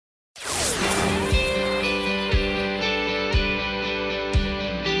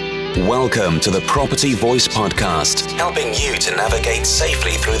Welcome to the Property Voice Podcast, helping you to navigate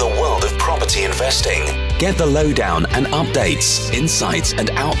safely through the world of property investing. Get the lowdown and updates, insights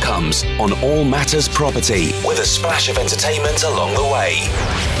and outcomes on all matters property with a splash of entertainment along the way.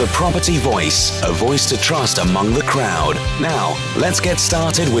 The Property Voice, a voice to trust among the crowd. Now, let's get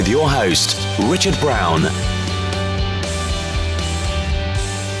started with your host, Richard Brown.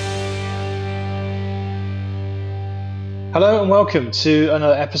 Hello and welcome to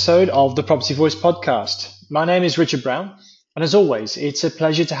another episode of the Property Voice Podcast. My name is Richard Brown, and as always, it's a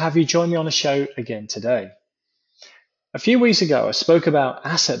pleasure to have you join me on the show again today. A few weeks ago, I spoke about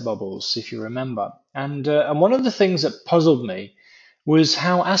asset bubbles, if you remember, and one of the things that puzzled me was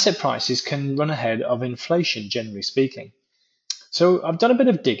how asset prices can run ahead of inflation, generally speaking. So I've done a bit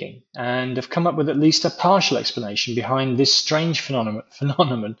of digging and have come up with at least a partial explanation behind this strange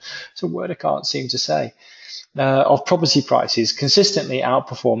phenomenon. It's a word I can't seem to say. Of property prices consistently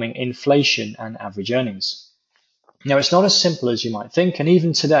outperforming inflation and average earnings. Now, it's not as simple as you might think, and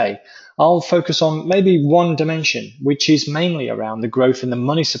even today, I'll focus on maybe one dimension, which is mainly around the growth in the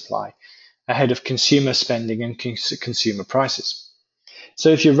money supply ahead of consumer spending and consumer prices. So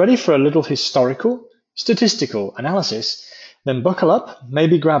if you're ready for a little historical, statistical analysis, then buckle up,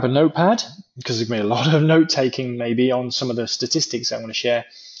 maybe grab a notepad, because there's going to be a lot of note-taking maybe on some of the statistics I want to share.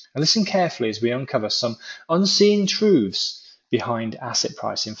 And listen carefully as we uncover some unseen truths behind asset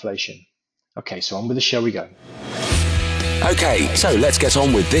price inflation. Okay, so on with the show we go. Okay, so let's get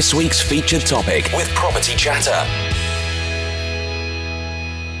on with this week's featured topic with Property Chatter.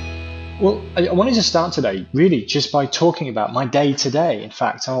 Well, I wanted to start today really just by talking about my day today. In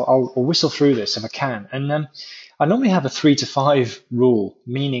fact, I'll whistle through this if I can. And I normally have a 3 to 5 rule,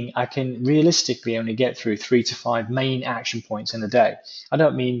 meaning I can realistically only get through 3 to 5 main action points in a day. I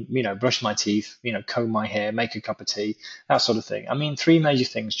don't mean, brush my teeth, comb my hair, make a cup of tea, that sort of thing. I mean 3 major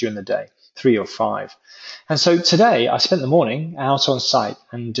things during the day, 3 or 5. And so today I spent the morning out on site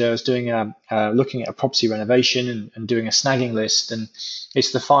and was doing looking at a property renovation and doing a snagging list. And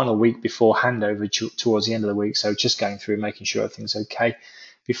it's the final week before handover towards the end of the week. So just going through, making sure everything's okay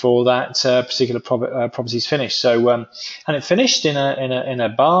before that particular property is finished. So and it finished in a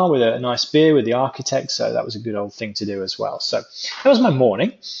bar with a nice beer with the architect. So that was a good old thing to do as well. So that was my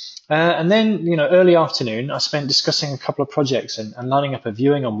morning. And then, early afternoon, I spent discussing a couple of projects and lining up a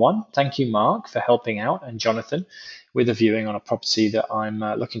viewing on one. Thank you, Mark, for helping out, and Jonathan with a viewing on a property that I'm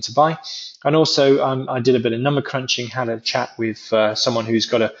looking to buy. And also, I did a bit of number crunching, had a chat with someone who's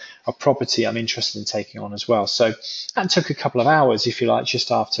got a property I'm interested in taking on as well. So that took a couple of hours, if you like, just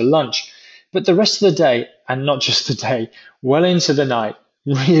after lunch. But the rest of the day, and not just the day, well into the night,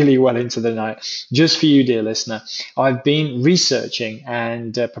 really well into the night, just for you, dear listener, I've been researching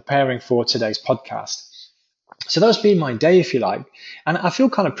and preparing for today's podcast. So that's been my day, if you like, and I feel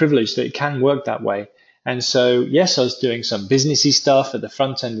kind of privileged that it can work that way. And so, yes, I was doing some businessy stuff at the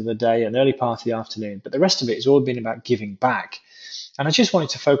front end of the day and early part of the afternoon, but the rest of it has all been about giving back. And I just wanted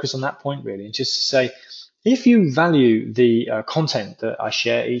to focus on that point, really, and just to say, if you value the content that I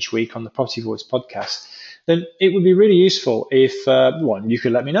share each week on the Property Voice podcast, then it would be really useful if, one, you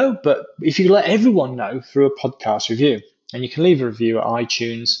could let me know, but if you let everyone know through a podcast review, and you can leave a review at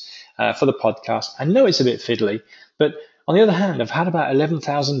iTunes for the podcast. I know it's a bit fiddly, but on the other hand, I've had about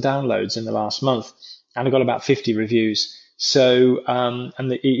 11,000 downloads in the last month, and I've got about 50 reviews. So,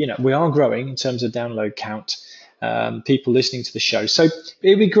 we are growing in terms of download count. People listening to the show. So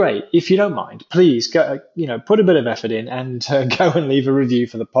it'd be great if you don't mind, please go, put a bit of effort in and go and leave a review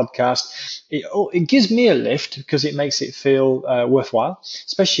for the podcast. It gives me a lift because it makes it feel worthwhile,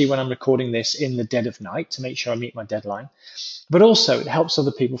 especially when I'm recording this in the dead of night to make sure I meet my deadline. But also it helps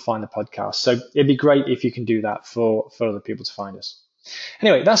other people find the podcast. So it'd be great if you can do that for other people to find us.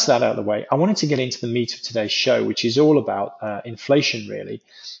 Anyway, that's that out of the way. I wanted to get into the meat of today's show, which is all about inflation, really.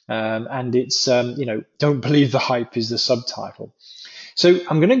 And it's, don't believe the hype is the subtitle. So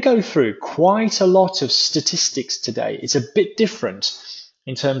I'm going to go through quite a lot of statistics today. It's a bit different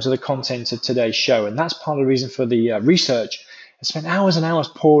in terms of the content of today's show. And that's part of the reason for the research. I spent hours and hours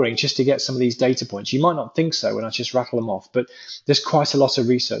pouring just to get some of these data points. You might not think so when I just rattle them off, but there's quite a lot of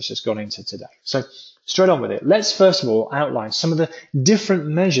research that's gone into today. So straight on with it. Let's first of all outline some of the different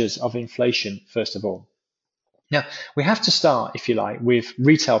measures of inflation, first of all. Now, we have to start, if you like, with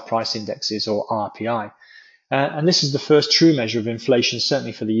retail price indexes, or RPI. And this is the first true measure of inflation,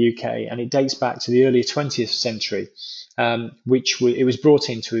 certainly for the UK, and it dates back to the early 20th century, it was brought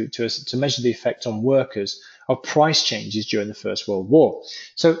in to measure the effect on workers of price changes during the First World War.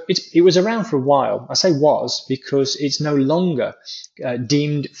 So it was around for a while. I say was because it's no longer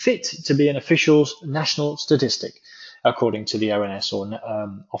deemed fit to be an official national statistic. according to the ONS, or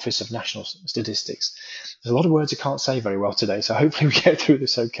Office of National Statistics. There's a lot of words I can't say very well today, so hopefully we get through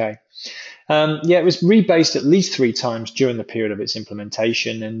this okay. It was rebased at least 3 times during the period of its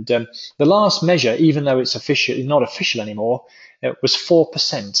implementation, and the last measure, even though it's not official anymore, it was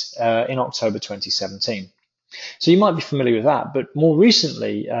 4% in October 2017. So you might be familiar with that, but more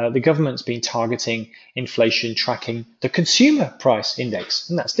recently, the government's been targeting inflation tracking the consumer price index,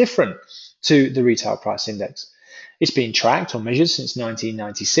 and that's different to the retail price index. It's been tracked or measured since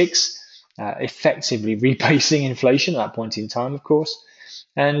 1996, effectively rebasing inflation at that point in time, of course.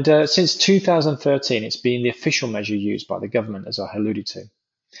 And since 2013, it's been the official measure used by the government, as I alluded to.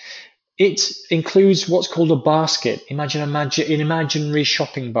 It includes what's called a basket. Imagine an imaginary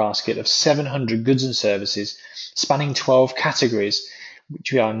shopping basket of 700 goods and services spanning 12 categories,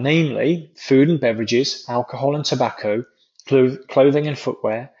 which are namely food and beverages, alcohol and tobacco, clothing and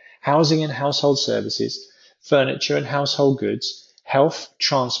footwear, housing and household services, furniture and household goods, health,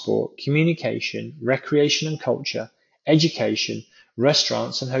 transport, communication, recreation and culture, education,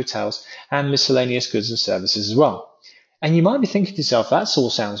 restaurants and hotels, and miscellaneous goods and services as well. And you might be thinking to yourself, that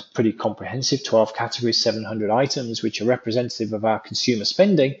all sounds pretty comprehensive, 12 categories, 700 items, which are representative of our consumer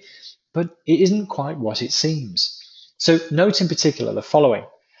spending, but it isn't quite what it seems. So note in particular the following.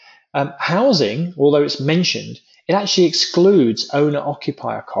 Housing, although it's mentioned, it actually excludes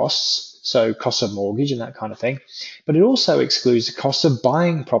owner-occupier costs, so costs of mortgage and that kind of thing, but it also excludes the cost of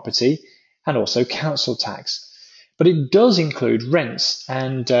buying property and also council tax. But it does include rents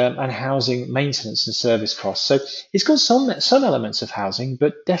and housing maintenance and service costs. So it's got some elements of housing,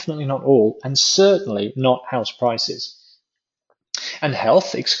 but definitely not all, and certainly not house prices. And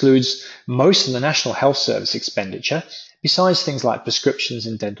health excludes most of the National Health Service expenditure, besides things like prescriptions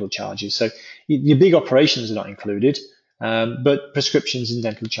and dental charges. So your big operations are not included, but prescriptions and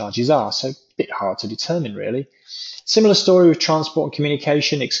dental charges are, so a bit hard to determine really. Similar story with transport and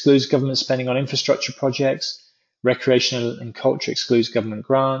communication, excludes government spending on infrastructure projects. Recreational and culture excludes government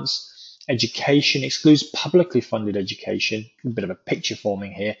grants. Education excludes publicly funded education. A bit of a picture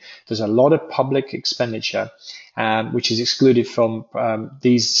forming here. There's a lot of public expenditure which is excluded from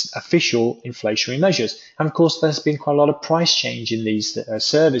these official inflationary measures. And of course, there's been quite a lot of price change in these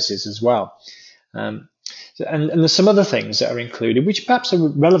services as well. And there's some other things that are included, which perhaps are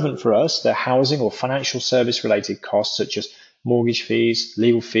relevant for us. They're housing or financial service related costs, such as mortgage fees,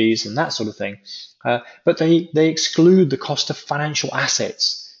 legal fees, and that sort of thing. But they exclude the cost of financial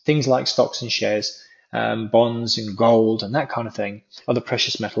assets, things like stocks and shares, bonds and gold and that kind of thing, other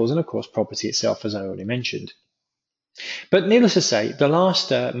precious metals, and of course property itself, as I already mentioned. But needless to say, the last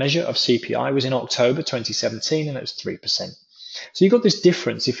measure of CPI was in October 2017, and it was 3%. So you've got this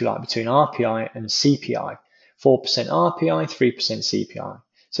difference, if you like, between RPI and CPI, 4% RPI, 3% CPI.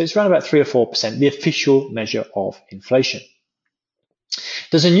 So it's around about 3 or 4%, the official measure of inflation.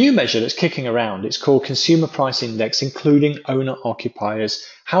 There's a new measure that's kicking around. It's called Consumer Price Index, including owner-occupiers'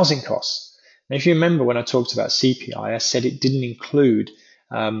 housing costs. Now, if you remember when I talked about CPI, I said it didn't include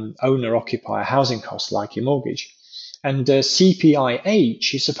owner-occupier housing costs like your mortgage. And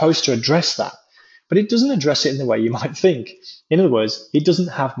CPIH is supposed to address that, but it doesn't address it in the way you might think. In other words, it doesn't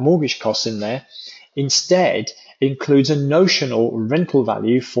have mortgage costs in there. Instead, it includes a notional rental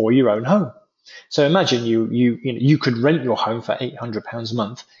value for your own home. So imagine you could rent your home for £800 a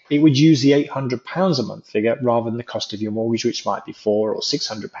month. It would use the £800 a month figure rather than the cost of your mortgage, which might be £400 or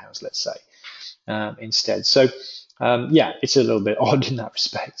 £600, let's say, instead. So yeah, it's a little bit odd in that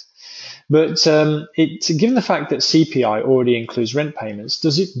respect. But given the fact that CPI already includes rent payments,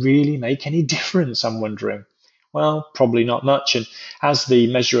 does it really make any difference, I'm wondering? Well, probably not much. And as the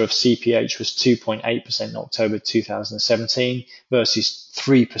measure of CPH was 2.8% in October 2017 versus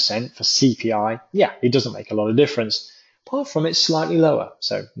 3% for CPI, yeah, it doesn't make a lot of difference. Apart from it's slightly lower.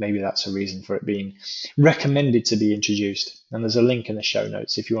 So maybe that's a reason for it being recommended to be introduced. And there's a link in the show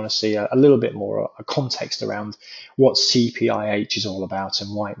notes if you want to see a little bit more a context around what CPIH is all about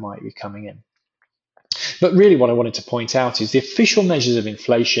and why it might be coming in. But really what I wanted to point out is the official measures of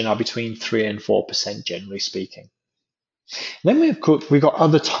inflation are between 3 and 4%, generally speaking. Then we've got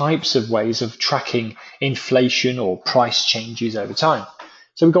other types of ways of tracking inflation or price changes over time.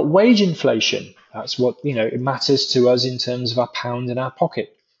 So we've got wage inflation. That's what, it matters to us in terms of our pound in our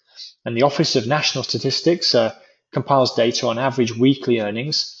pocket. And the Office of National Statistics compiles data on average weekly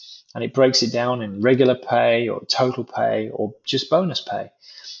earnings, and it breaks it down in regular pay or total pay or just bonus pay.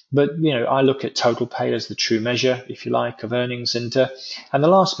 But, I look at total pay as the true measure, if you like, of earnings. And the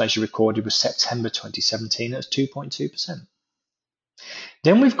last measure recorded was September 2017. That's 2.2%.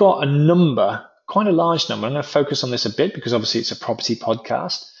 Then we've got a number, quite a large number. I'm going to focus on this a bit because obviously it's a property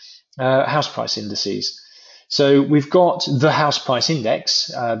podcast, house price indices. So we've got the house price index,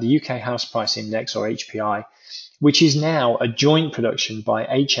 the UK house price index, or HPI, which is now a joint production by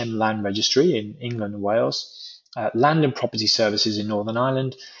HM Land Registry in England and Wales, Land and Property Services in Northern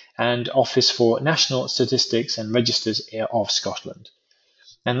Ireland, and Office for National Statistics and Registers of Scotland.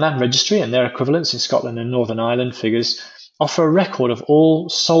 And Land Registry and their equivalents in Scotland and Northern Ireland figures offer a record of all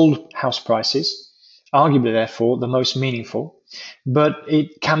sold house prices, arguably therefore the most meaningful, but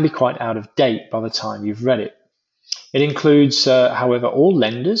it can be quite out of date by the time you've read it. It includes, however, all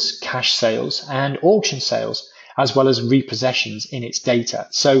lenders, cash sales, and auction sales, as well as repossessions in its data.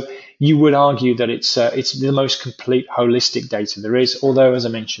 So you would argue that it's the most complete holistic data there is, although, as I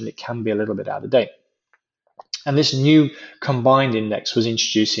mentioned, it can be a little bit out of date. And this new combined index was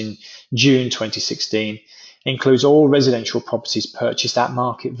introduced in June 2016, includes all residential properties purchased at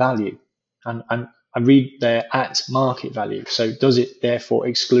market value. And I read there at market value. So does it therefore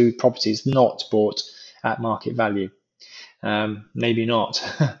exclude properties not bought at market value? Maybe not.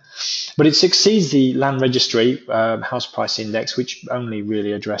 But it succeeds the Land Registry house price index, which only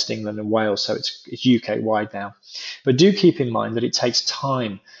really addressed England and Wales, so it's UK wide now. But do keep in mind that it takes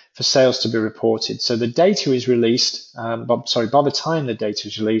time for sales to be reported. So the data is released, by the time the data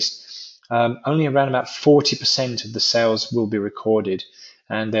is released, only around about 40% of the sales will be recorded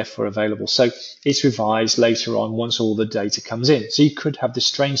and therefore available. So it's revised later on once all the data comes in. So you could have this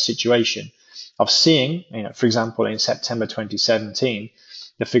strange situation of seeing, for example, in September 2017,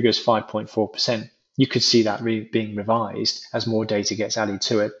 the figure is 5.4%. You could see that being revised as more data gets added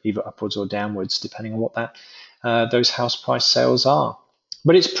to it, either upwards or downwards, depending on what those house price sales are.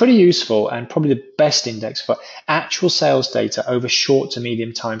 But it's pretty useful and probably the best index for actual sales data over short to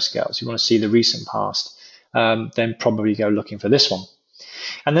medium timescales. You want to see the recent past, then probably go looking for this one.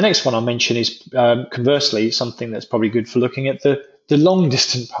 And the next one I'll mention is conversely something that's probably good for looking at the long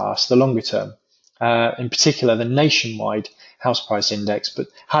distant past, the longer term. In particular, the nationwide house price index, but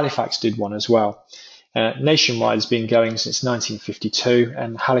Halifax did one as well. Nationwide has been going since 1952,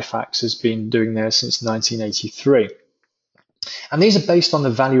 and Halifax has been doing theirs since 1983. And these are based on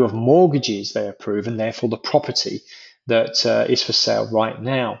the value of mortgages they approve, and therefore the property that is for sale right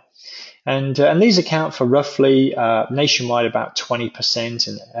now. And these account for roughly nationwide about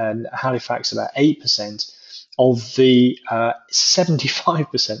 20% and Halifax about 8% of the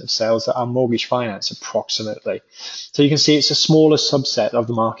 75% of sales that are mortgage finance approximately. So you can see it's a smaller subset of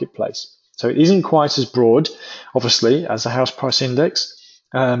the marketplace. So it isn't quite as broad, obviously, as the house price index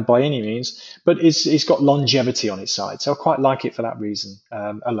by any means, but it's got longevity on its side. So I quite like it for that reason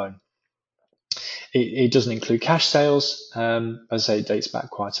alone. It doesn't include cash sales, as I say, it dates back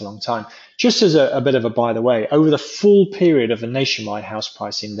quite a long time. Just as a bit of a by the way, over the full period of the nationwide house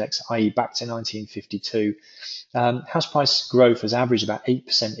price index, i.e. back to 1952, house price growth has averaged about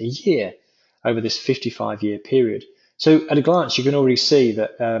 8% a year over this 55-year period. So at a glance, you can already see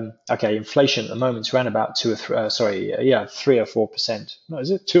that, inflation at the moment is around about 3 or 4%. No,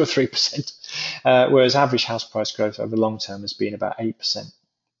 is it 2 or 3%? Whereas average house price growth over the long term has been about 8%.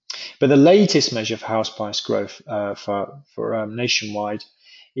 But the latest measure for house price growth for nationwide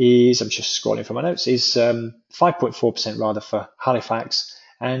is, I'm just scrolling for my notes, is 5.4% rather for Halifax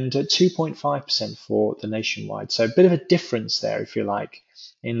and 2.5% for the nationwide. So a bit of a difference there, if you like,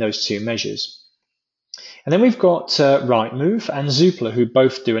 in those two measures. And then we've got Rightmove and Zoopla, who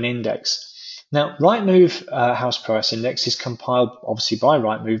both do an index. Now, Rightmove house price index is compiled obviously by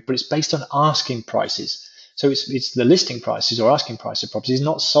Rightmove, but it's based on asking prices. So it's the listing prices or asking price of properties,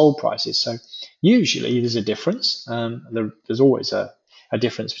 not sold prices. So usually there's a difference. There's always a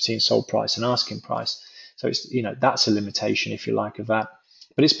difference between sold price and asking price. So it's that's a limitation, if you like, of that.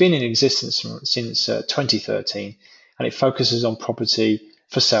 But it's been in existence since 2013, and it focuses on property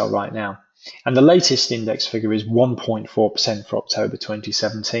for sale right now. And the latest index figure is 1.4% for October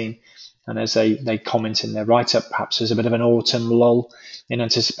 2017. And as they comment in their write-up, perhaps there's a bit of an autumn lull in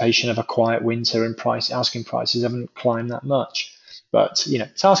anticipation of a quiet winter, and asking prices haven't climbed that much. But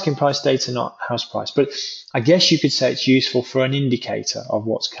it's asking price data, not house price. But I guess you could say it's useful for an indicator of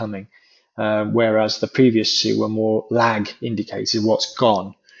what's coming, whereas the previous two were more lag indicators, what's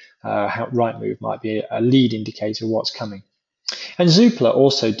gone. Rightmove might be a lead indicator of what's coming. And Zoopla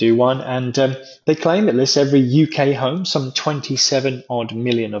also do one, and they claim it lists every UK home, some 27 odd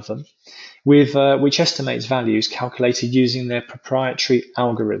million of them, with which estimates values calculated using their proprietary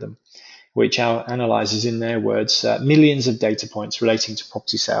algorithm, which analyzes, in their words, millions of data points relating to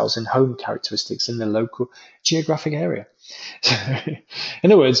property sales and home characteristics in the local geographic area. So,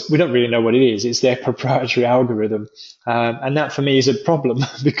 in other words, we don't really know what it is. It's their proprietary algorithm. And that for me is a problem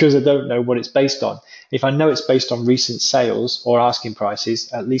because I don't know what it's based on. If I know it's based on recent sales or asking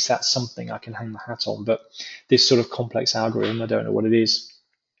prices, at least that's something I can hang my hat on. But this sort of complex algorithm, I don't know what it is.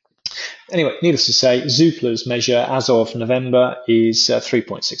 Anyway, needless to say, Zoopla's measure as of November is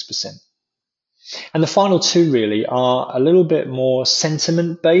 3.6%. And the final two really are a little bit more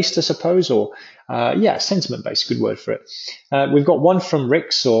sentiment based, I suppose, or sentiment based, good word for it. We've got one from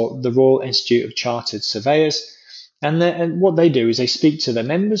RICS, or the Royal Institute of Chartered Surveyors. And what they do is they speak to their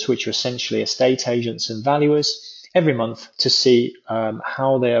members, which are essentially estate agents and valuers, every month to see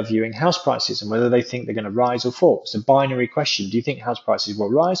how they are viewing house prices and whether they think they're going to rise or fall. It's a binary question. Do you think house prices will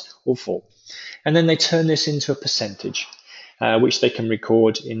rise or fall? And then they turn this into a percentage, which they can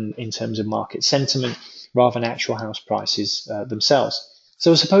record in terms of market sentiment rather than actual house prices themselves.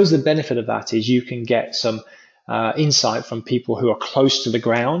 So I suppose the benefit of that is you can get some insight from people who are close to the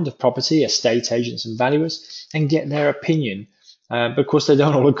ground of property, estate agents and valuers, and get their opinion. But of course, they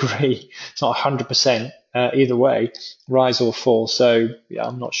don't all agree. It's not 100% either way, rise or fall. So yeah,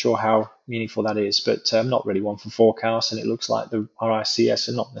 I'm not sure how meaningful that is, but I'm not really one for forecasts, and it looks like the RICS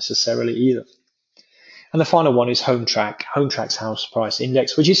are not necessarily either. And the final one is HomeTrack's house price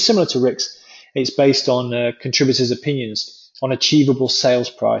index, which is similar to RICS. It's based on contributors' opinions on achievable selling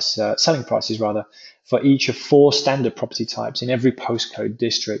prices for each of 4 standard property types in every postcode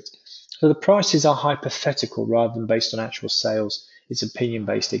district. So the prices are hypothetical rather than based on actual sales. It's opinion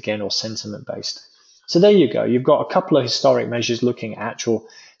based again, or sentiment based. So there you go. You've got a couple of historic measures looking at actual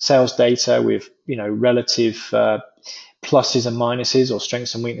sales data with relative pluses and minuses, or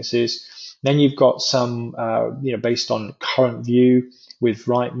strengths and weaknesses. Then you've got some based on current view with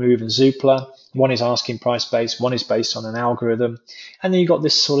Rightmove and Zoopla. One is asking price based, one is based on an algorithm, and then you've got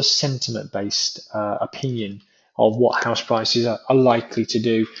this sort of sentiment based opinion of what house prices are likely to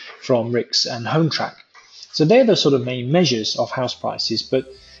do from RICS and HomeTrack. So they're the sort of main measures of house prices,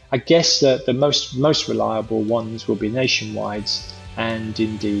 but I guess that the most reliable ones will be Nationwide's and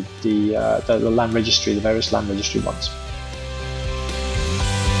indeed the land registry, the various land registry ones.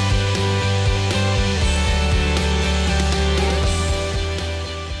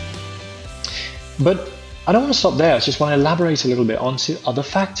 But I don't want to stop there. I just want to elaborate a little bit onto other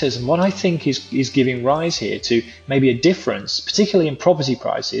factors and what I think is giving rise here to maybe a difference, particularly in property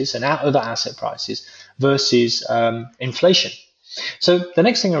prices and other asset prices versus inflation. So the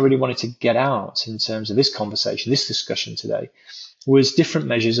next thing I really wanted to get out in terms of this conversation, this discussion today, was different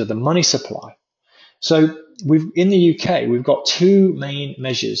measures of the money supply. So in the UK, we've got 2 main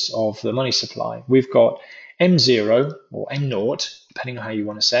measures of the money supply. We've got M0 or M0, depending on how you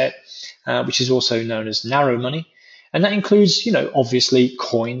want to say it, which is also known as narrow money. And that includes, obviously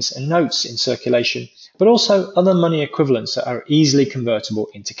coins and notes in circulation, but also other money equivalents that are easily convertible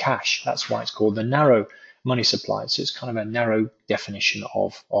into cash. That's why it's called the narrow money supply. So it's kind of a narrow definition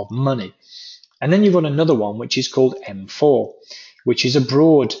of money. And then you've got another one, which is called M4, which is a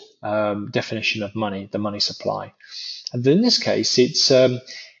broad definition of money, the money supply. And in this case, it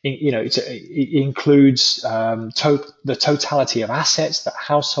includes the totality of assets that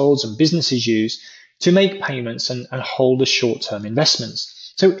households and businesses use to make payments and hold as short-term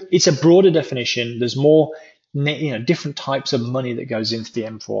investments. So it's a broader definition. There's more different types of money that goes into the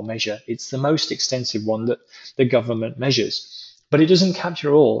M4 measure. It's the most extensive one that the government measures, but it doesn't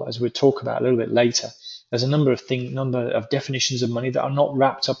capture all, as we'll talk about a little bit later. There's a number of definitions of money that are not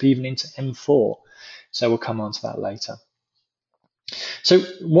wrapped up even into M4. So we'll come on to that later. So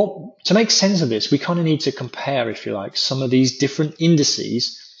to make sense of this, we kind of need to compare, if you like, some of these different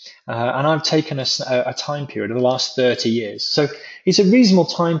indices. And I've taken a time period of the last 30 years. So it's a reasonable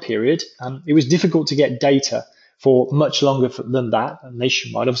time period. It was difficult to get data for much longer than that.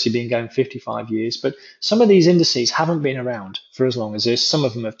 Nationwide, obviously, been going 55 years. But some of these indices haven't been around for as long as this. Some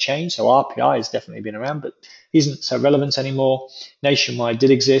of them have changed. So RPI has definitely been around, but isn't so relevant anymore. Nationwide did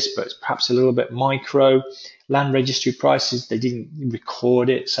exist, but it's perhaps a little bit micro. Land registry prices, they didn't record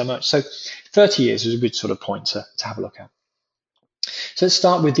it so much. So 30 years is a good sort of point to have a look at. So let's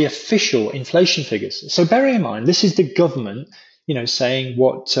start with the official inflation figures. So bearing in mind, this is the government, saying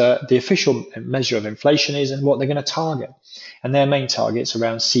what the official measure of inflation is and what they're going to target. And their main target's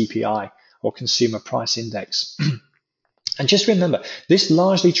around CPI, or Consumer Price Index. And just remember, this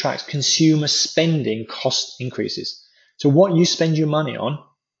largely tracks consumer spending cost increases. So what you spend your money on,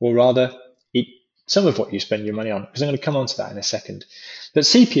 or rather, some of what you spend your money on, because I'm going to come on to that in a second. But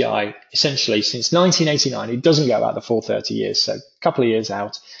CPI, essentially, since 1989, it doesn't go out the full 30 years, so a couple of years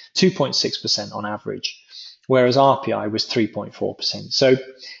out, 2.6% on average. whereas RPI was 3.4%. So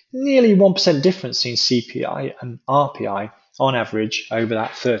nearly 1% difference in CPI and RPI on average over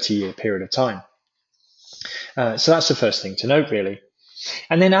that 30-year period of time. So that's the first thing to note, really.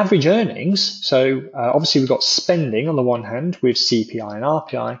 And then average earnings. So obviously we've got spending on the one hand with CPI and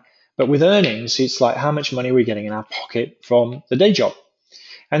RPI, but with earnings, it's like how much money are we getting in our pocket from the day job.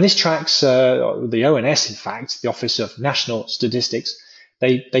 And this tracks the ONS, in fact, the Office of National Statistics.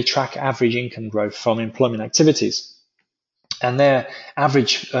 They track average income growth from employment activities. And their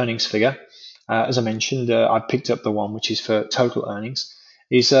average earnings figure, as I mentioned, I picked up the one which is for total earnings,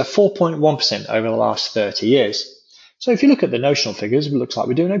 is 4.1% over the last 30 years. So if you look at the notional figures, it looks like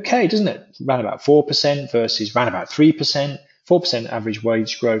we're doing okay, doesn't it? Around about 4% versus around about 3%, 4% average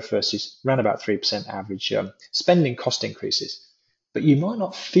wage growth versus around about 3% average spending cost increases. But you might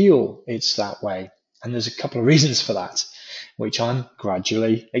not feel it's that way. And there's a couple of reasons for that, which I'm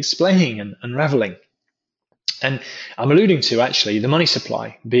gradually explaining and unraveling. And I'm alluding to actually the money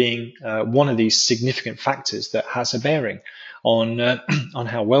supply being one of these significant factors that has a bearing on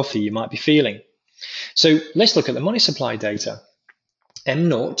how wealthy you might be feeling. So let's look at the money supply data.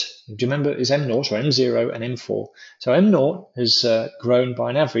 M0, do you remember, is M0 or M0 and M4? So M0 has grown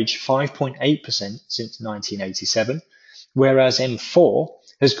by an average 5.8% since 1987, whereas M4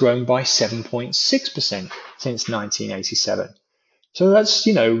 has grown by 7.6% since 1987. So that's,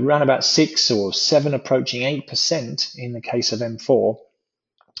 around about 6 or 7 approaching 8% in the case of M4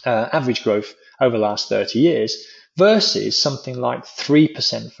 average growth over the last 30 years versus something like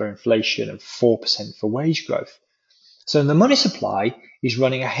 3% for inflation and 4% for wage growth. So the money supply is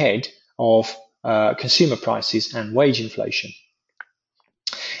running ahead of consumer prices and wage inflation.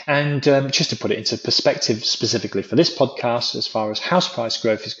 And just to put it into perspective specifically for this podcast, as far as house price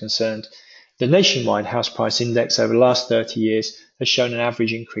growth is concerned, the nationwide house price index over the last 30 years has shown an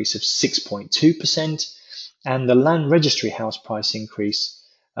average increase of 6.2%, and the land registry house price increase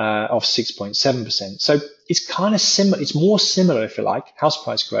of 6.7%. So it's kind of similar, it's more similar, if you like, house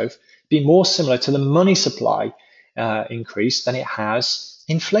price growth, be more similar to the money supply increase than it has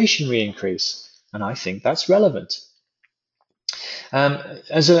inflationary increase. And I think that's relevant.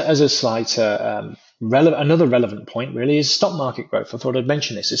 As a slight another relevant point really is stock market growth. I thought I'd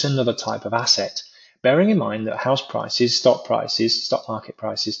mention this. It's another type of asset. Bearing in mind that house prices, stock market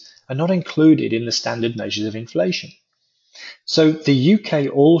prices are not included in the standard measures of inflation. So the UK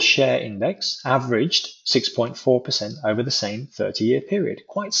All Share Index averaged 6.4% over the same 30-year period,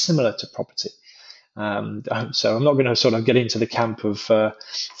 quite similar to property. So I'm not going to sort of get into the camp of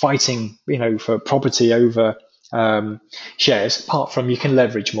fighting, for property over shares, apart from you can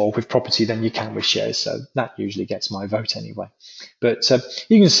leverage more with property than you can with shares. So that usually gets my vote anyway. But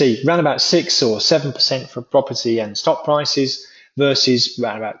you can see around about 6 or 7% for property and stock prices versus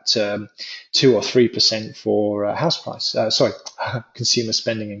around about 2 or 3% for house price, consumer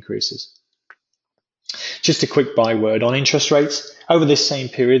spending increases. Just a quick byword on interest rates. Over this same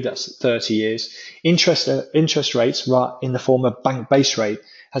period, that's 30 years, interest rates in the form of bank base rate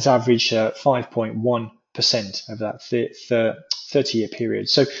has averaged 5.1% over that 30-year period.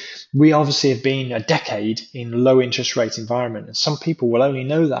 So we obviously have been a decade in low interest rate environment, and some people will only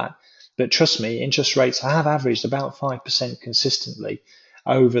know that. But trust me, interest rates have averaged about 5% consistently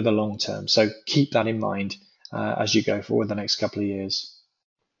over the long term. So keep that in mind as you go forward the next couple of years.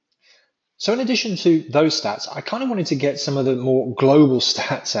 So in addition to those stats, I kind of wanted to get some of the more global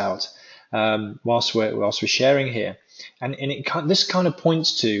stats out whilst we're sharing here. And this kind of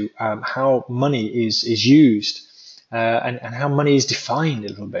points to how money is used and how money is defined a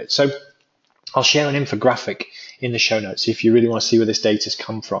little bit. So I'll share an infographic in the show notes if you really want to see where this data's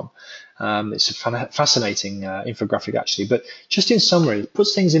come from. It's a fascinating infographic, actually. But just in summary, it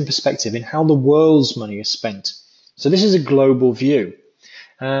puts things in perspective in how the world's money is spent. So this is a global view.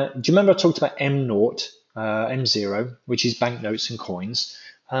 Do you remember I talked about M0, M0, which is banknotes and coins?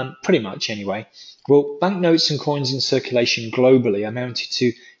 Pretty much anyway. Well, banknotes and coins in circulation globally amounted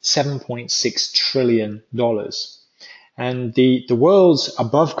to $7.6 trillion. And the world's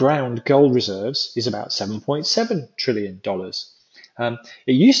above ground gold reserves is about $7.7 trillion.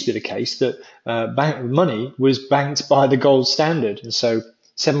 It used to be the case that money was banked by the gold standard. And so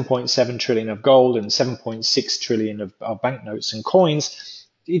 7.7 trillion of gold and 7.6 trillion of banknotes and coins,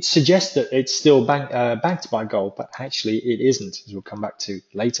 it suggests that it's still backed by gold, but actually it isn't, as we'll come back to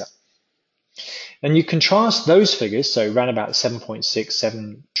later. And you contrast those figures, so around about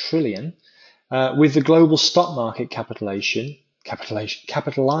 7.67 trillion, with the global stock market capitalization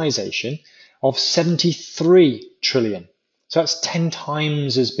of 73 trillion. So that's 10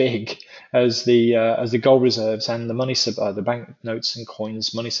 times as big as the gold reserves and the money supply, the banknotes and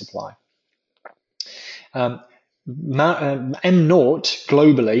coins money supply. M0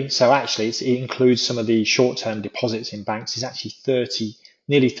 globally, so actually it includes some of the short-term deposits in banks, is actually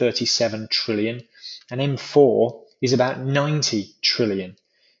nearly 37 trillion, and M4 is about 90 trillion.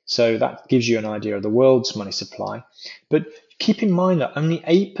 So that gives you an idea of the world's money supply. But keep in mind that only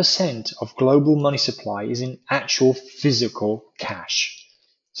 8% of global money supply is in actual physical cash.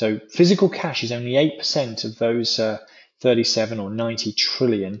 So physical cash is only 8% of those 37 or 90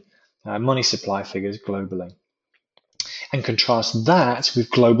 trillion money supply figures globally. And contrast that with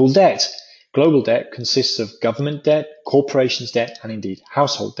global debt. Global debt consists of government debt, corporations debt, and indeed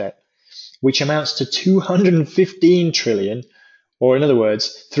household debt, which amounts to 215 trillion, or in other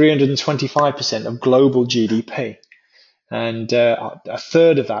words, 325% of global GDP. And a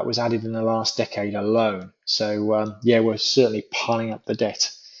third of that was added in the last decade alone. So yeah, we're certainly piling up the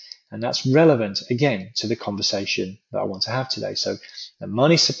debt. And that's relevant, again, to the conversation that I want to have today. So the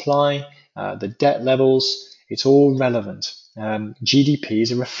money supply, the debt levels, it's all relevant. GDP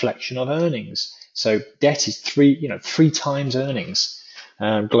is a reflection of earnings. So debt is three times earnings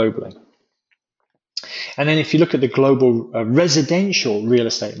globally. And then if you look at the global residential real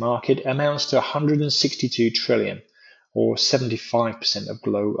estate market, it amounts to 162 trillion, or 75%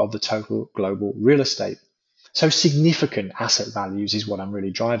 of the total global real estate. So significant asset values is what I'm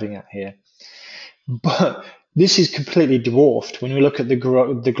really driving at here. But this is completely dwarfed when we look at the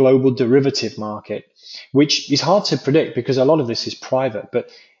global derivative market, which is hard to predict because a lot of this is private. But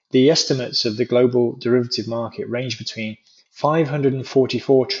the estimates of the global derivative market range between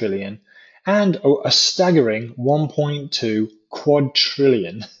 544 trillion and a staggering 1.2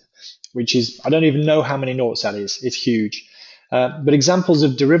 quadrillion, which is, I don't even know how many noughts that is. It's huge. But examples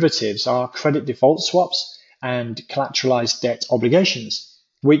of derivatives are credit default swaps and collateralized debt obligations,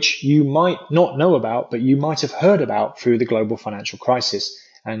 which you might not know about, but you might have heard about through the global financial crisis.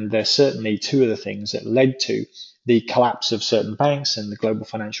 And they're certainly two of the things that led to the collapse of certain banks and the global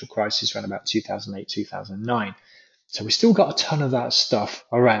financial crisis around about 2008, 2009. So we still got a ton of that stuff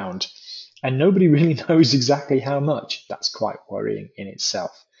around, and nobody really knows exactly how much. That's quite worrying in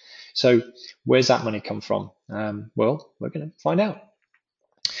itself. So where's that money come from? Well, we're going to find out.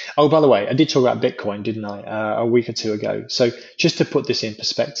 Oh, by the way, I did talk about Bitcoin, didn't I, a week or two ago? So just to put this in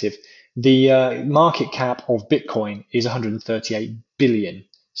perspective, the market cap of Bitcoin is 138 billion.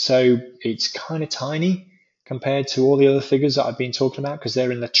 So it's kind of tiny compared to all the other figures that I've been talking about, because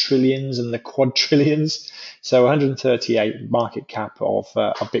they're in the trillions and the quadrillions. So 138 market cap of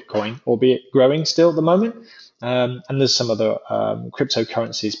Bitcoin, albeit growing still at the moment. And there's some other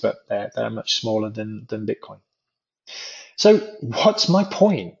cryptocurrencies, but they're much smaller than Bitcoin. So what's my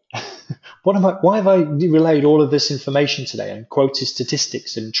point? Why have I relayed all of this information today and quoted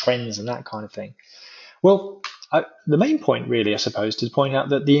statistics and trends and that kind of thing? Well, the main point really, I suppose, to point out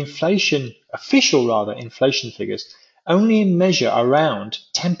that the official inflation figures only measure around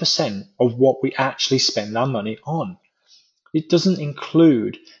 10% of what we actually spend our money on. It doesn't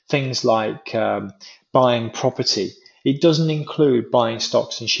include things like buying property. It doesn't include buying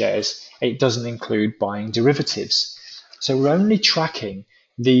stocks and shares. It doesn't include buying derivatives. So we're only tracking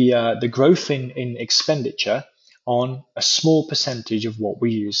the growth in expenditure on a small percentage of what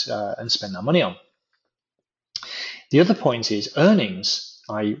we use and spend our money on. The other point is earnings,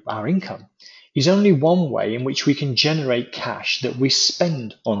 i.e. our income, is only one way in which we can generate cash that we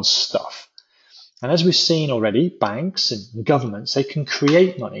spend on stuff. And as we've seen already, banks and governments, they can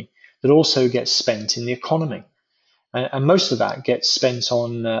create money that also gets spent in the economy. And most of that gets spent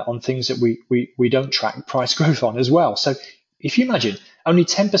on things that we don't track price growth on as well. So if you imagine, only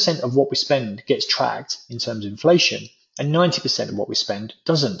 10% of what we spend gets tracked in terms of inflation, and 90% of what we spend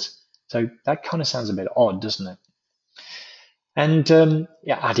doesn't. So that kind of sounds a bit odd, doesn't it? And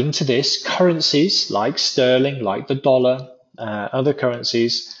adding to this, currencies like sterling, like the dollar, other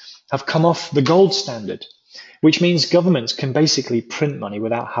currencies have come off the gold standard, which means governments can basically print money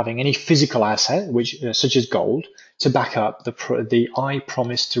without having any physical asset, such as gold, to back up the "I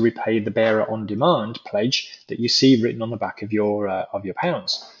promise to repay the bearer on demand" pledge that you see written on the back of your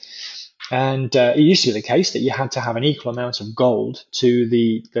pounds. And it used to be the case that you had to have an equal amount of gold to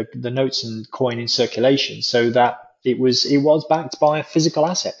the notes and coin in circulation, so that it was backed by a physical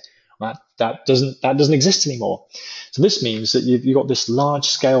asset. That doesn't exist anymore. So this means that you've got this large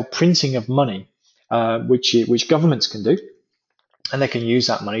scale printing of money, which governments can do, and they can use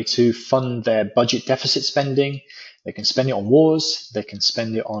that money to fund their budget deficit spending. They can spend it on wars. They can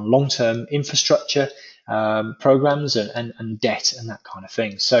spend it on long-term infrastructure programs and debt and that kind of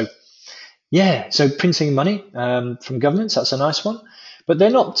thing. So printing money from governments, that's a nice one. But they're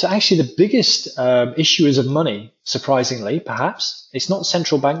not actually the biggest issuers of money, surprisingly, perhaps. It's not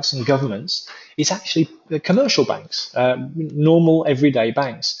central banks and governments. It's actually the commercial banks, normal everyday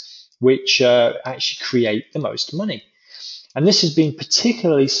banks, which actually create the most money. And this has been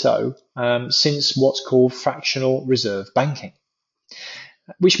particularly so since what's called fractional reserve banking,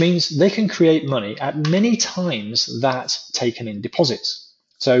 which means they can create money at many times that taken in deposits.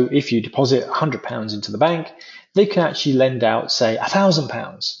 So if you deposit £100 into the bank, they can actually lend out, say,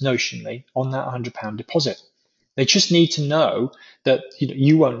 £1,000 notionally on that £100 deposit. They just need to know that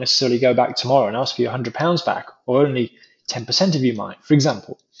you won't necessarily go back tomorrow and ask for your £100 back, or only 10% of you might, for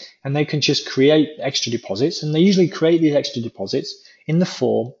example. And they can just create extra deposits, and they usually create these extra deposits in the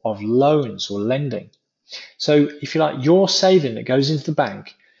form of loans or lending. So if you like, your saving that goes into the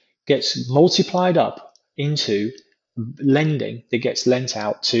bank gets multiplied up into lending that gets lent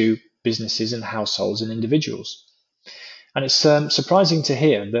out to businesses and households and individuals. And it's surprising to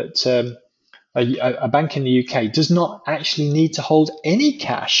hear that a bank in the UK does not actually need to hold any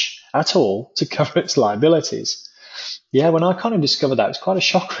cash at all to cover its liabilities. Yeah, when I kind of discovered that, it was quite a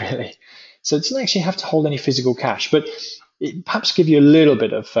shock, really. So it doesn't actually have to hold any physical cash, but it perhaps give you a little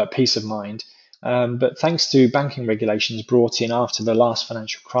bit of peace of mind. But thanks to banking regulations brought in after the last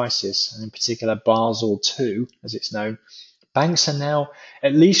financial crisis, and in particular Basel II, as it's known, banks are now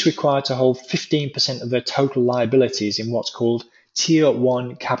at least required to hold 15% of their total liabilities in what's called Tier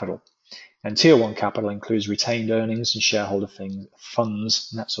 1 capital. And Tier 1 capital includes retained earnings and shareholder funds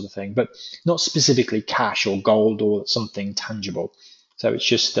and that sort of thing, but not specifically cash or gold or something tangible. So it's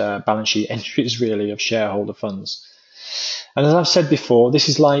just balance sheet entries, really, of shareholder funds. And as I've said before, this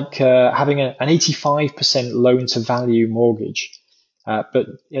is like having an 85% loan-to-value mortgage. But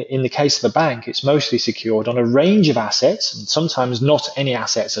in the case of the bank, it's mostly secured on a range of assets, and sometimes not any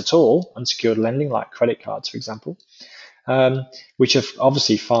assets at all, unsecured lending like credit cards, for example, which are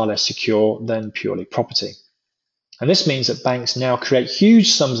obviously far less secure than purely property. And this means that banks now create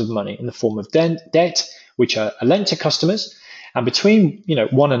huge sums of money in the form of debt, which are lent to customers. And between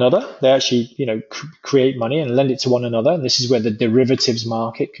one another, they actually create money and lend it to one another. And this is where the derivatives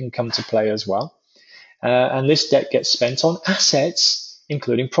market can come to play as well. And this debt gets spent on assets,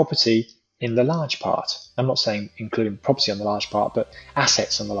 including property in the large part. I'm not saying including property on the large part, but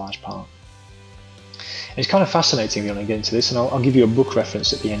assets on the large part. And it's kind of fascinating when I get into this, and I'll give you a book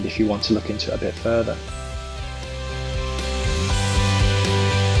reference at the end if you want to look into it a bit further.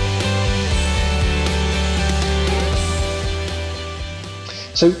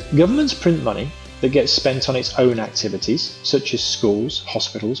 So governments print money that gets spent on its own activities, such as schools,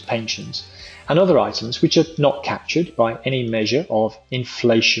 hospitals, pensions, and other items which are not captured by any measure of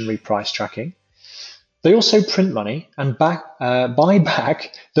inflationary price tracking. They also print money and buy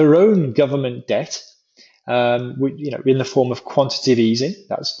back their own government debt, in the form of quantitative easing.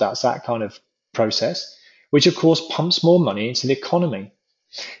 That's that kind of process, which of course pumps more money into the economy.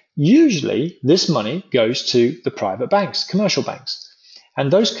 Usually, this money goes to the private banks, commercial banks. And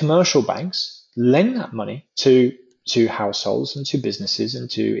those commercial banks lend that money to households and to businesses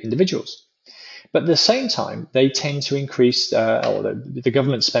and to individuals. But at the same time, they tend to increase, the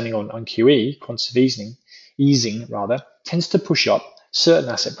government spending on QE, quantitative easing, tends to push up certain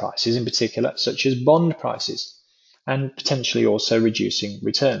asset prices in particular, such as bond prices, and potentially also reducing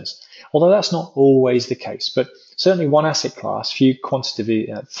returns. Although that's not always the case, but certainly one asset class through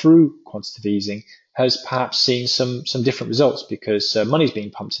quantitative easing has perhaps seen some different results because money's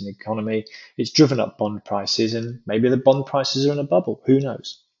being pumped in the economy, it's driven up bond prices, and maybe the bond prices are in a bubble, who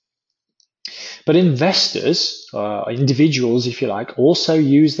knows. But investors, individuals if you like, also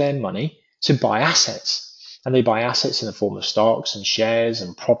use their money to buy assets. And they buy assets in the form of stocks and shares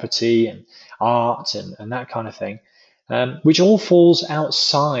and property and art and that kind of thing, which all falls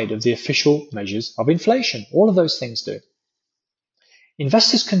outside of the official measures of inflation. All of those things do.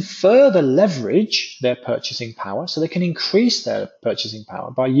 Investors can further leverage their purchasing power, so they can increase their purchasing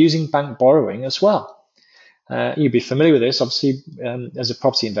power by using bank borrowing as well. You'd be familiar with this, obviously, as a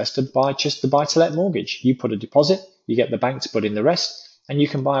property investor, by just the buy-to-let mortgage. You put a deposit, you get the bank to put in the rest, and you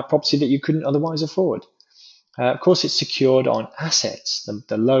can buy a property that you couldn't otherwise afford. Of course, it's secured on assets.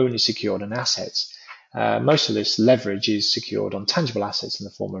 The loan is secured on assets. Most of this leverage is secured on tangible assets in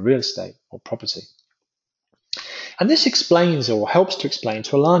the form of real estate or property. And this explains, or helps to explain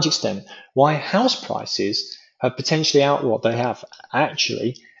to a large extent, why house prices have potentially outpaced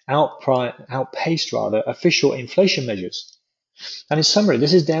official inflation measures. And in summary,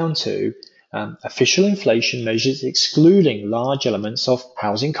 this is down to official inflation measures excluding large elements of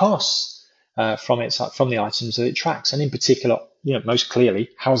housing costs from the items that it tracks, and in particular, most clearly,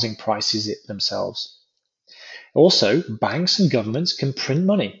 housing prices themselves. Also, banks and governments can print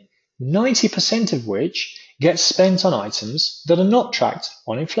money, 90% of which gets spent on items that are not tracked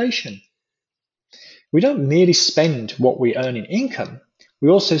on inflation. We don't merely spend what we earn in income, we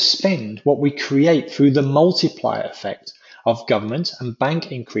also spend what we create through the multiplier effect of government and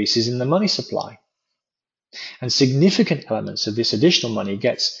bank increases in the money supply. And significant elements of this additional money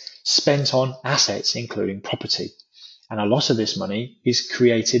gets spent on assets, including property. And a lot of this money is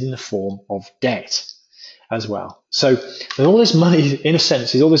created in the form of debt as well. So all this money, in a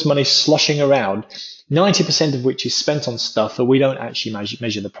sense, is all this money sloshing around, 90% of which is spent on stuff that we don't actually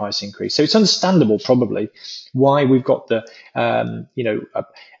measure the price increase. So it's understandable, probably, why we've got the,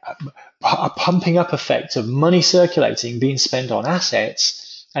 a pumping up effect of money circulating being spent on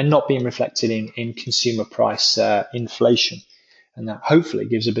assets and not being reflected in consumer price inflation. And that hopefully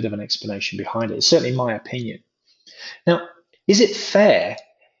gives a bit of an explanation behind it. It's certainly my opinion. Now, is it fair?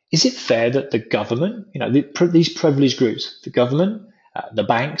 Is it fair that the government, these privileged groups, the government, the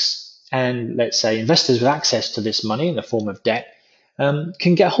banks, and let's say investors with access to this money in the form of debt,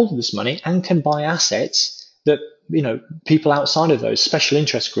 can get hold of this money and can buy assets that, people outside of those special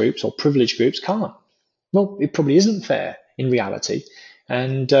interest groups or privileged groups can't? Well, it probably isn't fair in reality.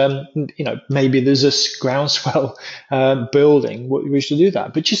 And, maybe there's a groundswell building which to do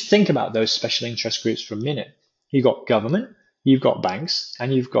that. But just think about those special interest groups for a minute. You've got government, you've got banks,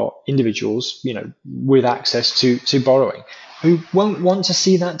 and you've got individuals, with access to borrowing who won't want to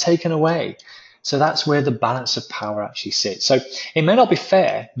see that taken away. So that's where the balance of power actually sits. So it may not be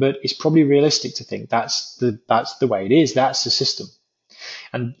fair, but it's probably realistic to think that's the way it is. That's the system.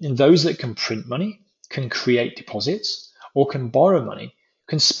 And those that can print money, can create deposits, or can borrow money,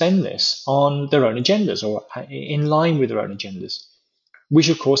 can spend this on their own agendas or in line with their own agendas, which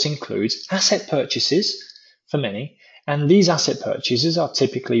of course includes asset purchases for many. And these asset purchases are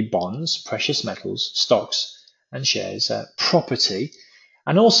typically bonds, precious metals, stocks and shares, property,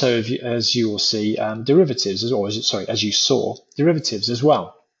 and also, as you will see, derivatives, as you saw, derivatives as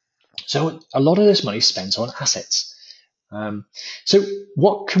well. So a lot of this money is spent on assets. So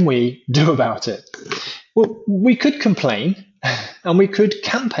what can we do about it? Well, we could complain and we could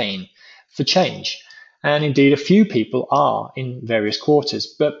campaign for change. And indeed, a few people are in various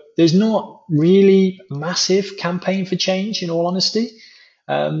quarters, but there's not really a massive campaign for change, in all honesty.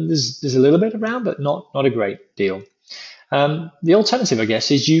 There's a little bit around, but not a great deal. The alternative, I guess,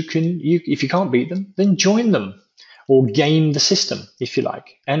 is if you can't beat them, then join them or game the system, if you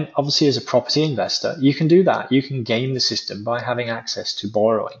like. And obviously, as a property investor, you can do that. You can game the system by having access to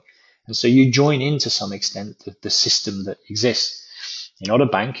borrowing. And so you join in to some extent the system that exists. You're not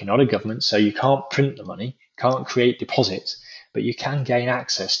a bank, you're not a government, so you can't print the money, can't create deposits, but you can gain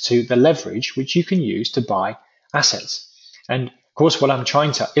access to the leverage which you can use to buy assets. And of course, what I'm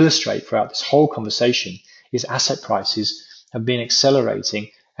trying to illustrate throughout this whole conversation is asset prices have been accelerating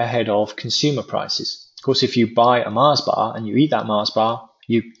ahead of consumer prices. Of course, if you buy a Mars bar and you eat that Mars bar,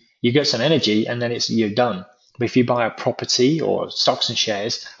 you get some energy and then you're done. But if you buy a property or stocks and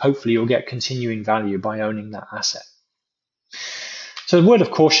shares, hopefully you'll get continuing value by owning that asset. So the word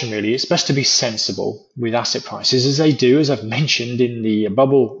of caution really, it's best to be sensible with asset prices as they do, as I've mentioned in the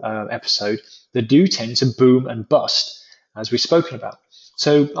bubble episode, they do tend to boom and bust, as we've spoken about.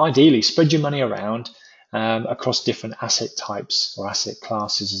 So ideally, spread your money around across different asset types or asset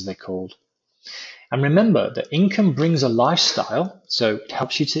classes as they're called. And remember that income brings a lifestyle, so it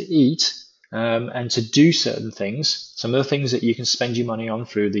helps you to eat and to do certain things. Some of the things that you can spend your money on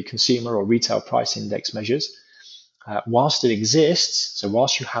through the consumer or retail price index measures. Whilst it exists, so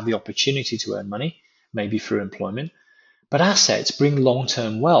whilst you have the opportunity to earn money, maybe through employment, but assets bring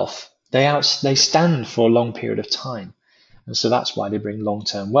long-term wealth. They stand for a long period of time. And so that's why they bring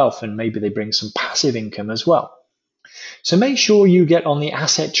long-term wealth, and maybe they bring some passive income as well. So make sure you get on the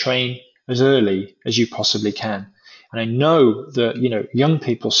asset train as early as you possibly can. And I know that, young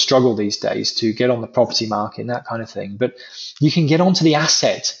people struggle these days to get on the property market and that kind of thing, but you can get onto the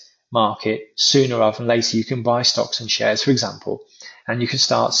asset market sooner rather than later. You can buy stocks and shares, for example, and you can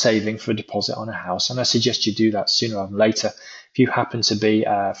start saving for a deposit on a house. And I suggest you do that sooner rather than later. If you happen to be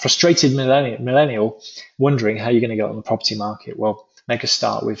a frustrated millennial wondering how you're going to get on the property market, well, make a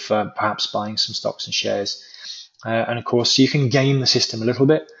start with perhaps buying some stocks and shares. And of course, you can game the system a little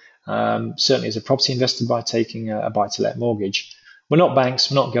bit, certainly as a property investor by taking a buy-to-let mortgage. We're not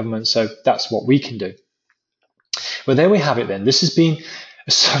banks, we're not government, so that's what we can do. Well, there we have it then. This has been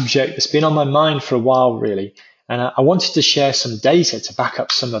a subject that's been on my mind for a while, really. And I wanted to share some data to back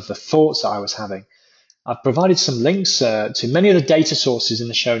up some of the thoughts that I was having. I've provided some links to many of the data sources in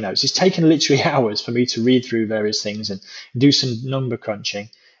the show notes. It's taken literally hours for me to read through various things and do some number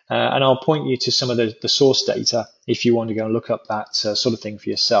crunching. And I'll point you to some of the source data if you want to go and look up that sort of thing for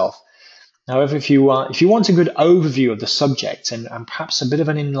yourself. However, if you want a good overview of the subject and perhaps a bit of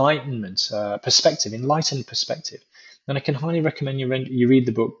an enlightened perspective, then I can highly recommend you read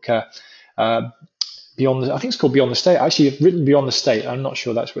the book I think it's called Beyond the State. Actually, I've written Beyond the State. I'm not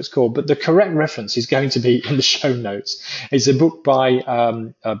sure that's what it's called, but the correct reference is going to be in the show notes. It's a book by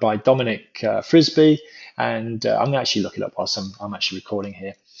Dominic Frisby, and I'm going to actually look it up whilst I'm actually recording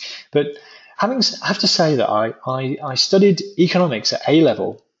here. But I have to say that I studied economics at A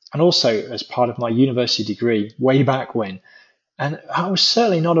level and also as part of my university degree way back when, and I was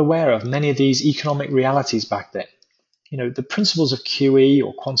certainly not aware of many of these economic realities back then. The principles of QE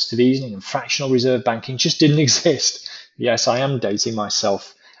or quantitative easing and fractional reserve banking just didn't exist. Yes, I am dating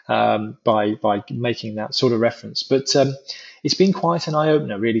myself by making that sort of reference. But it's been quite an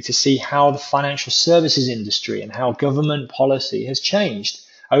eye-opener, really, to see how the financial services industry and how government policy has changed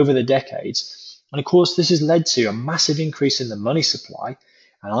over the decades. And of course, this has led to a massive increase in the money supply.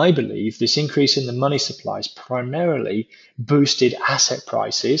 And I believe this increase in the money supply has primarily boosted asset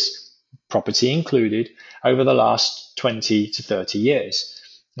prices, property included, over the last 20 to 30 years.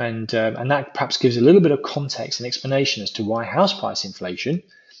 And that perhaps gives a little bit of context and explanation as to why house price inflation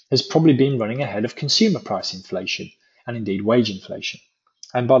has probably been running ahead of consumer price inflation and indeed wage inflation.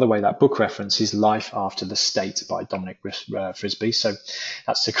 And by the way, that book reference is Life After the State by Dominic Frisby. So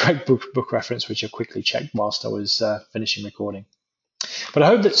that's the correct book reference, which I quickly checked whilst I was finishing recording. But I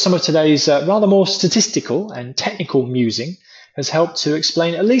hope that some of today's rather more statistical and technical musing has helped to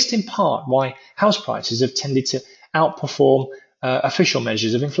explain, at least in part, why house prices have tended to outperform official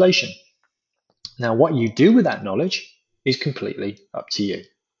measures of inflation. Now, what you do with that knowledge is completely up to you.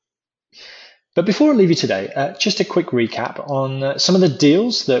 But before I leave you today, just a quick recap on some of the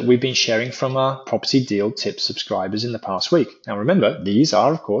deals that we've been sharing from our Property Deal Tips subscribers in the past week. Now, remember, these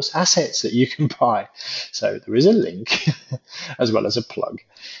are, of course, assets that you can buy. So there is a link as well as a plug.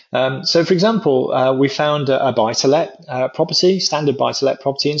 So, for example, we found a buy-to-let property, standard buy-to-let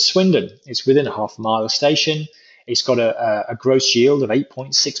property in Swindon. It's within a half-mile of the station. It's got a gross yield of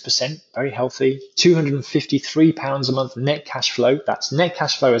 8.6%, very healthy, £253 a month net cash flow. That's net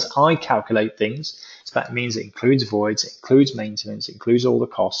cash flow as I calculate things. So that means it includes voids, it includes maintenance, it includes all the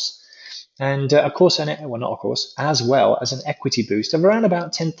costs. And as well as an equity boost of around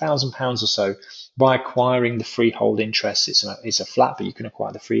about £10,000 or so by acquiring the freehold interest. It's a flat, but you can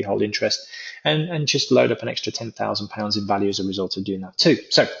acquire the freehold interest and just load up an extra £10,000 in value as a result of doing that too.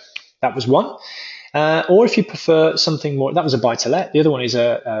 So that was one. Or if you prefer something more, that was a buy-to-let. The other one is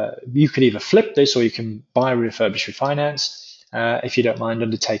you could either flip this or you can buy, refurbish, refinance if you don't mind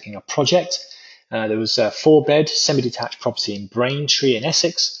undertaking a project. There was a 4-bed semi-detached property in Braintree in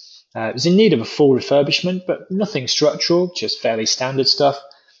Essex. It was in need of a full refurbishment, but nothing structural, just fairly standard stuff.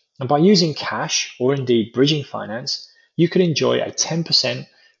 And by using cash or indeed bridging finance, you could enjoy a 10%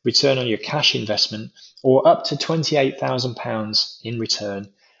 return on your cash investment or up to £28,000 in return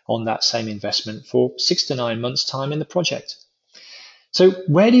on that same investment for 6 to 9 months' time in the project. So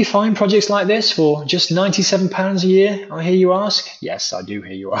where do you find projects like this for just £97 a year, I hear you ask? Yes, I do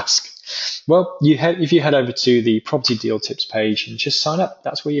hear you ask. Well, if you head over to the Property Deal Tips page and just sign up,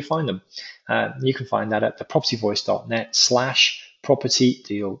 that's where you find them. You can find that at thepropertyvoice.net/property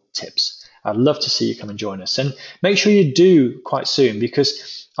deal tips. I'd love to see you come and join us. And make sure you do quite soon,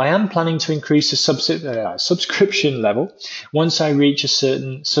 because I am planning to increase the subscription level once I reach a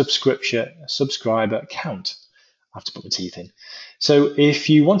certain subscriber count. I have to put my teeth in. So if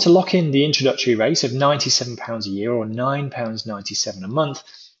you want to lock in the introductory rate of £97 a year or £9.97 a month,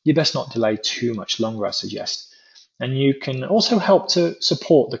 you best not delay too much longer, I suggest. And you can also help to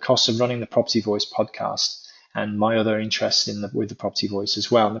support the cost of running the Property Voice podcast and my other interests with the Property Voice as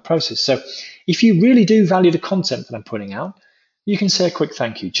well in the process. So if you really do value the content that I'm putting out, you can say a quick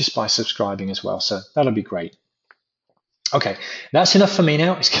thank you just by subscribing as well. So that'll be great. Okay, that's enough for me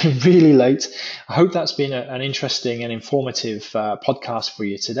now. It's getting really late. I hope that's been an interesting and informative podcast for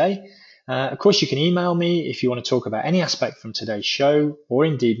you today. Of course, you can email me if you want to talk about any aspect from today's show, or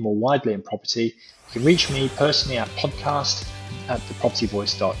indeed more widely in property. You can reach me personally at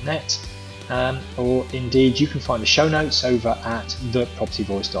podcast@thepropertyvoice.net, or indeed you can find the show notes over at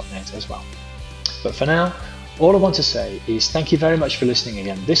thepropertyvoice.net as well. But for now, all I want to say is thank you very much for listening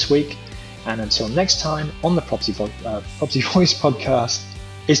again this week, and until next time on the Property Voice podcast,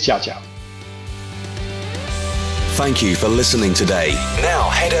 it's ciao ciao. Thank you for listening today. Now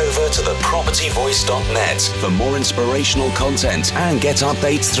head over to thepropertyvoice.net for more inspirational content and get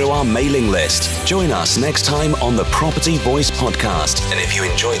updates through our mailing list. Join us next time on the Property Voice podcast. And if you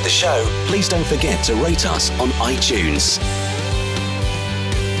enjoyed the show, please don't forget to rate us on iTunes.